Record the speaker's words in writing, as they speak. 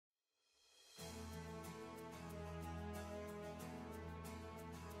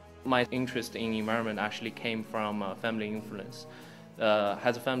My interest in environment actually came from family influence.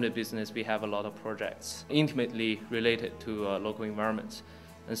 As a family business, we have a lot of projects intimately related to local environments.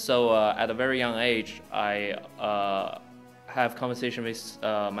 And so at a very young age, I have conversation with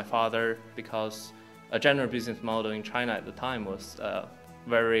my father, because a general business model in China at the time was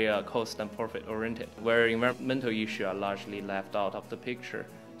very cost and profit oriented, where environmental issues are largely left out of the picture.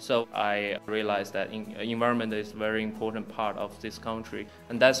 So I realized that environment is a very important part of this country,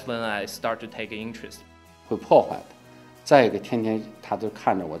 and that's when I start to take an interest. 会破坏的。再一个，天天他都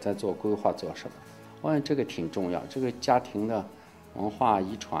看着我在做规划做什么，我想这个挺重要。这个家庭的文化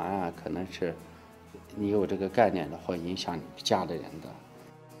遗传啊，可能是你有这个概念的，会影响你家里人的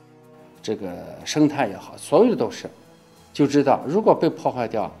这个生态也好，所有的都是。就知道如果被破坏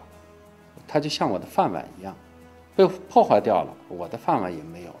掉了，它就像我的饭碗一样，被破坏掉了，我的饭碗也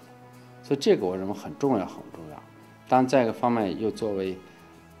没有了。所以这个我认为很重要，很重要。当然，在一个方面又作为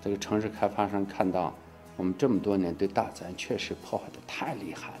这个城市开发商看到。 我们这么多年对大自然确实破坏得太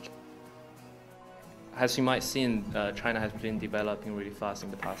厉害了。As you might see, China has been developing really fast in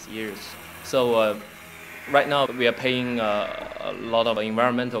the past years. So right now we are paying a lot of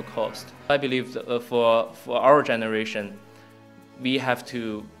environmental cost. I believe that, for our generation, we have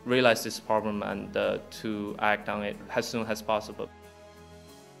to realize this problem and to act on it as soon as possible.